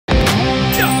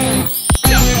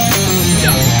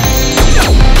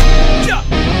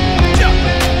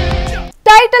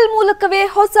ಮೂಲಕವೇ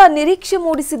ಹೊಸ ನಿರೀಕ್ಷೆ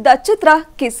ಮೂಡಿಸಿದ್ದ ಚಿತ್ರ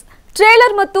ಕಿಸ್.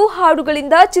 ಟ್ರೇಲರ್ ಮತ್ತು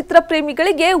ಹಾಡುಗಳಿಂದ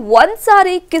ಚಿತ್ರಪ್ರೇಮಿಗಳಿಗೆ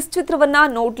ಒಂದ್ಸಾರಿ ಕಿಸ್ ಚಿತ್ರವನ್ನ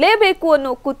ನೋಡಲೇಬೇಕು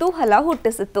ಅನ್ನೋ ಕುತೂಹಲ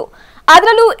ಹುಟ್ಟಿಸಿತ್ತು.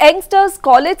 ಅದರಲ್ಲೂ ಯಂಗ್ಸ್ಟರ್ಸ್,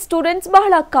 ಕಾಲೇಜ್ ಸ್ಟೂಡೆಂಟ್ಸ್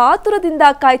ಬಹಳ ಕಾತುರದಿಂದ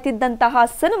ಕಾಯ್ತಿದ್ದಂತಹ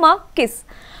ಸಿನಿಮಾ ಕಿಸ್.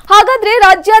 ಹಾಗಾದ್ರೆ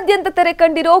ರಾಜ್ಯಾದ್ಯಂತ ತೆರೆ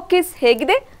ಕಂಡಿರೋ ಕಿಸ್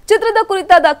ಹೇಗಿದೆ? ಚಿತ್ರದ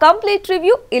ಕುರಿತಾದ ಕಂಪ್ಲೀಟ್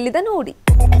ರಿವ್ಯೂ ಇಲ್ಲಿದೆ ನೋಡಿ.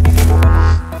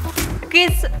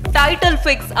 ಕಿಸ್ ಟೈಟಲ್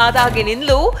ಫಿಕ್ಸ್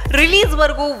ಆದಾಗಿನಿಂದಲೂ ರಿಲೀಸ್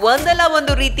ವರೆಗೂ ಒಂದಲ್ಲ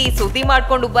ಒಂದು ರೀತಿ ಸುದ್ದಿ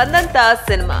ಮಾಡ್ಕೊಂಡು ಬಂದಂತ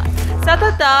ಸಿನಿಮಾ.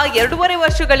 ಸತತ 2.5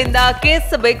 ವರ್ಷಗಳಿಂದ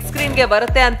ಕಿಸ್ ಬಿಗ್ ಸ್ಕ್ರೀನ್ ಗೆ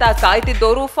ಬರುತ್ತೆ ಅಂತ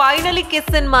ಕಾಯ್ತಿದ್ದವರು ಫೈನಲಿ ಕಿಸ್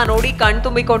ಸಿನಿಮಾ ನೋಡಿ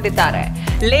ಕಣ್ತುಂಬಿಕೊಂಡಿದ್ದಾರೆ.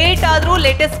 ಲೇಟ್ ಆದ್ರೂ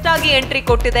ಲೇಟೆಸ್ಟ್ ಆಗಿ ಎಂಟ್ರಿ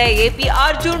ಕೊಟ್ಟಿದೆ AP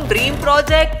Arjun dream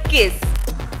project kiss.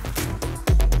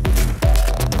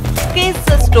 Kiss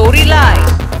story line.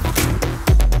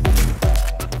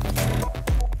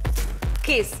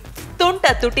 Kiss ತುಂಟ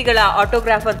ತುಟಿಗಳ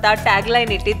ಆಟೋಗ್ರಾಫ್ ಅಂತ ಟ್ಯಾಗ್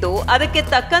ಲೈನ್ ಇಟ್ಟಿದ್ದು, ಅದಕ್ಕೆ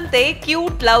ತಕ್ಕಂತೆ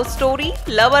ಕ್ಯೂಟ್ ಲವ್ ಸ್ಟೋರಿ,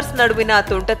 ಲವರ್ಸ್ ನಡುವಿನ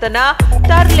ತುಂಟತನ,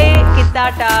 ತರ್ಲೆ,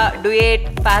 ಕಿತ್ತಾಟ, ಡ್ಯುಯೇಟ್,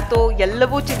 ಪ್ಯಾಥೋ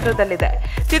ಎಲ್ಲವೂ ಚಿತ್ರದಲ್ಲಿದೆ.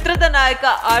 ಚಿತ್ರದ ನಾಯಕ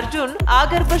ಅರ್ಜುನ್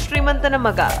ಆಗರ್ಭ ಶ್ರೀಮಂತನ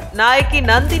ಮಗ, ನಾಯಕಿ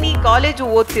ನಂದಿನಿ ಕಾಲೇಜು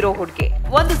ಓದ್ತಿರೋ ಹುಡುಗಿ.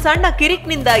 ಒಂದು ಸಣ್ಣ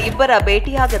ಕಿರಿಕ್ನಿಂದ ಇಬ್ಬರ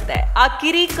ಭೇಟಿಯಾಗತ್ತೆ. ಆ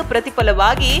ಕಿರಿಕ್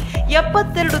ಪ್ರತಿಫಲವಾಗಿ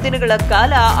 72 ದಿನಗಳ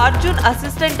ಕಾಲ ಅರ್ಜುನ್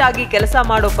ಅಸಿಸ್ಟೆಂಟ್ ಆಗಿ ಕೆಲಸ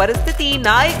ಮಾಡೋ ಪರಿಸ್ಥಿತಿ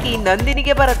ನಾಯಕಿ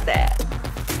ನಂದಿನಿಗೆ ಬರುತ್ತೆ.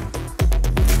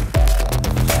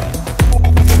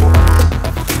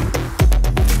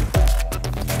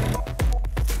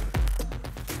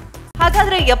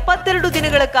 ಹಾಗಾದ್ರೆ 72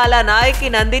 ದಿನಗಳ ಕಾಲ ನಾಯಕಿ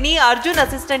ನಂದಿನಿ ಅರ್ಜುನ್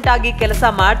ಅಸಿಸ್ಟೆಂಟ್ ಆಗಿ ಕೆಲಸ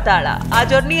ಮಾಡ್ತಾಳ. ಆ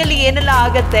ಜರ್ನಿಯಲ್ಲಿ ಏನೆಲ್ಲ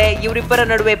ಆಗತ್ತೆ, ಇವರಿಬ್ಬರ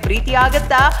ನಡುವೆ ಪ್ರೀತಿ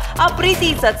ಆಗತ್ತಾ, ಆ ಪ್ರೀತಿ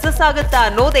ಸಕ್ಸಸ್ ಆಗತ್ತಾ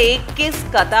ಅನ್ನೋದೇ ಕಿಸ್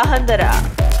ಕಥಾಹಂದರ.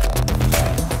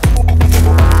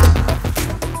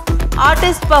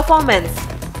 Artist performance.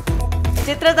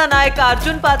 ಚಿತ್ರದ ನಾಯಕ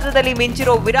ಅರ್ಜುನ್ ಪಾತ್ರದಲ್ಲಿ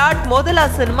ಮಿಂಚಿರೋ ವಿರಾಟ್ ಮೊದಲ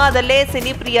ಸಿನಿಮಾದಲ್ಲೇ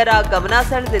ಸಿನಿ ಪ್ರಿಯರ ಗಮನ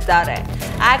ಸೆಳೆದಿದ್ದಾರೆ.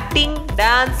 Acting,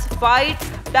 dance, fight,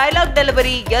 dialogue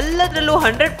delivery ಎಲ್ಲದರಲ್ಲೂ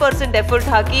 100% ಎಫರ್ಟ್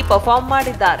ಹಾಕಿ ಪರ್ಫಾರ್ಮ್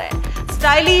ಮಾಡಿದ್ದಾರೆ.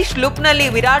 ಸ್ಟೈಲಿಶ್ ಲುಕ್ ನಲ್ಲಿ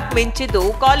ವಿರಾಟ್ ಮಿಂಚಿದ್ದು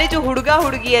ಕಾಲೇಜು ಹುಡುಗ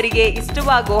ಹುಡುಗಿಯರಿಗೆ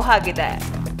ಇಷ್ಟವಾಗೋ ಹಾಗಿದೆ.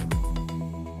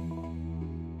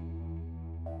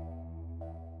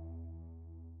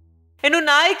 ಇನ್ನು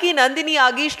ನಾಯಕಿ ನಂದಿನಿ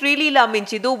ಆಗಿ ಶ್ರೀಲೀಲಾ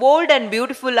ಮಿಂಚಿದ್ದು ಬೋಲ್ಡ್ ಅಂಡ್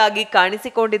ಬ್ಯೂಟಿಫುಲ್ ಆಗಿ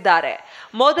ಕಾಣಿಸಿಕೊಂಡಿದ್ದಾರೆ.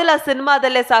 ಮೊದಲ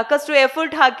ಸಿನಿಮಾದಲ್ಲೇ ಸಾಕಷ್ಟು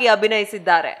ಎಫರ್ಟ್ ಹಾಕಿ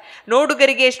ಅಭಿನಯಿಸಿದ್ದಾರೆ.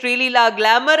 ನೋಡುಗರಿಗೆ ಶ್ರೀಲೀಲಾ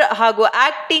ಗ್ಲಾಮರ್ ಹಾಗೂ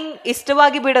ಆಕ್ಟಿಂಗ್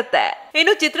ಇಷ್ಟವಾಗಿ ಬಿಡುತ್ತೆ.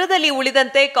 ಇನ್ನು ಚಿತ್ರದಲ್ಲಿ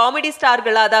ಉಳಿದಂತೆ ಕಾಮಿಡಿ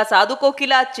ಸ್ಟಾರ್ಗಳಾದ ಸಾಧು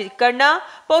ಕೋಕಿಲ, ಚಿಕ್ಕಣ್ಣ,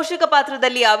 ಪೋಷಕ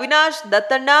ಪಾತ್ರದಲ್ಲಿ ಅವಿನಾಶ್,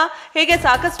 ದತ್ತಣ್ಣ ಹೀಗೆ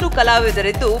ಸಾಕಷ್ಟು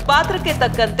ಕಲಾವಿದರಿದ್ದು ಪಾತ್ರಕ್ಕೆ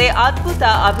ತಕ್ಕಂತೆ ಅದ್ಭುತ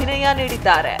ಅಭಿನಯ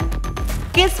ನೀಡಿದ್ದಾರೆ.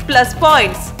 Kiss plus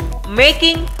points: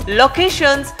 making,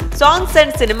 locations, songs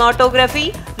and cinematography,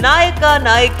 ನಾಯಕ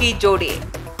ನಾಯಕಿ ಜೋಡಿ.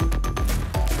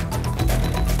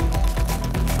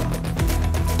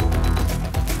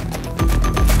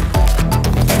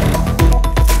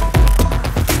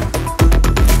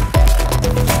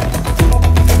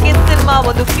 ಕಿಸ್ ಸಿನಿಮಾ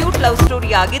ಒಂದು ಕ್ಯೂಟ್ ಲವ್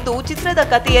ಸ್ಟೋರಿ ಆಗಿದ್ದು, ಚಿತ್ರದ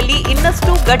ಕಥೆಯಲ್ಲಿ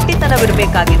ಇನ್ನಷ್ಟು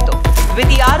ಗಟ್ಟಿತನವಿರಬೇಕಾಗಿತ್ತು.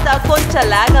 ವಿಧಿಯಾರ್ಧ ಕೊಂಚ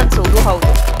ಲ್ಯಾಗ್ ಅನ್ಸೋದು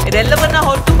ಹೌದು. ಇದೆಲ್ಲವನ್ನ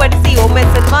ಹೊರತುಪಡಿಸಿ ಒಮ್ಮೆ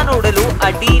ಸಿನಿಮಾ ನೋಡಲು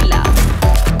ಅಡ್ಡಿ ಇಲ್ಲ.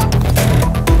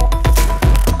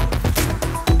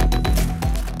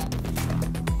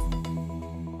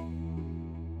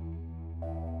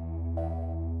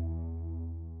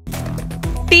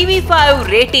 TV5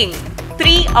 rating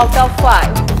 3 out of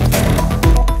 5.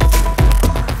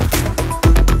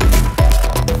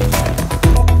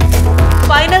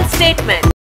 Final statement: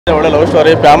 ಒಳ್ಳೆ ಲವ್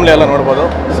ಸ್ಟೋರಿ, ಫ್ಯಾಮಿಲಿ ಎಲ್ಲ ನೋಡಬಹುದು,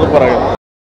 ಸೂಪರ್ ಆಗಿದೆ.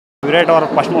 ವಿರಾಟ್ ಅವರ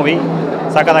ಫಸ್ಟ್ ಮೂವಿ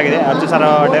ಸಖತ್ತಾಗಿದೆ. Arjun sir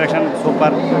direction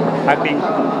super, acting,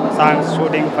 songs,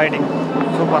 shooting, fighting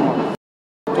super movie.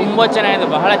 ತುಂಬ ಚೆನ್ನಾಗಿದೆ,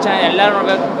 ಬಹಳ ಚೆನ್ನಾಗಿದೆ. ಎಲ್ಲರೂ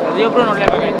ನೋಡ್ಬೇಕು, ಪ್ರತಿಯೊಬ್ಬರು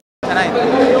ನೋಡಲೇಬೇಕು. ಚೆನ್ನಾಗಿದೆ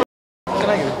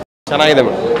ಚೆನ್ನಾಗಿದೆ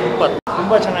ಮೇಡಮ್,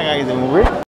 ತುಂಬ ಚೆನ್ನಾಗಿದೆ ಮೂವಿ.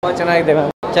 ಚೆನ್ನಾಗಿದೆ ಮೇಡಮ್,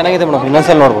 ಚೆನ್ನಾಗಿದೆ ಮೇಡಮ್,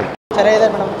 ಇನ್ನೊಂದ್ಸಲ ನೋಡ್ಬೋದು. ಚೆನ್ನಾಗಿದೆ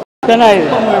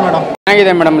ಮೇಡಮ್,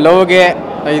 ಚೆನ್ನಾಗಿದೆ ಮೇಡಮ್. ಲವ್ಗೆ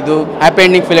ಇದು ಹ್ಯಾಪಿ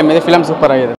ಎಂಡಿಂಗ್ ಫಿಲಮ್ ಇದೆ. ಫಿಲಮ್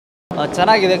ಸೂಪರ್ ಆಗಿದೆ,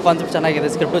 ಚೆನ್ನಾಗಿದೆ. ಕಾನ್ಸೆಪ್ಟ್ ಚೆನ್ನಾಗಿದೆ,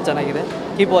 ಸ್ಕ್ರಿಪ್ಟು ಚೆನ್ನಾಗಿದೆ.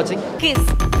 Keep watching. ಕಿಸ್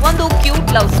ಒಂದು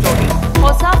ಕ್ಯೂಟ್ ಲವ್ ಸ್ಟೋರಿ.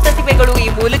 ಹೊಸ ಪ್ರತಿಭೆಗಳು ಈ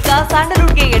ಮೂಲಕ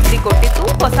ಸ್ಯಾಂಡಲ್ವುಡ್ಗೆ ಎಂಟ್ರಿ ಕೊಟ್ಟಿದ್ದು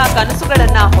ಹೊಸ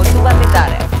ಕನಸುಗಳನ್ನ ಹೊತ್ತು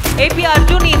ಬಂದಿದ್ದಾರೆ. AP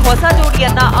ಅರ್ಜುನ್ ಈ ಹೊಸ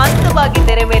ಜೋಡಿಯನ್ನ ಅಂತವಾಗಿ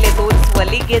ತೆರೆ ಮೇಲೆ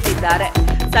ತೋರಿಸುವಲ್ಲಿ ಗೆದ್ದಿದ್ದಾರೆ.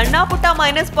 ಸಣ್ಣ ಪುಟ್ಟ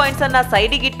ಮೈನಸ್ ಪಾಯಿಂಟ್ಸ್ ಅನ್ನ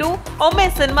ಸೈಡಿಗಿಟ್ಟು ಒಮ್ಮೆ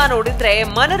ಸಿನಿಮಾ ನೋಡಿದ್ರೆ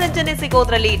ಮನರಂಜನೆ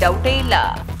ಸಿಗೋದ್ರಲ್ಲಿ ಡೌಟೇ ಇಲ್ಲ.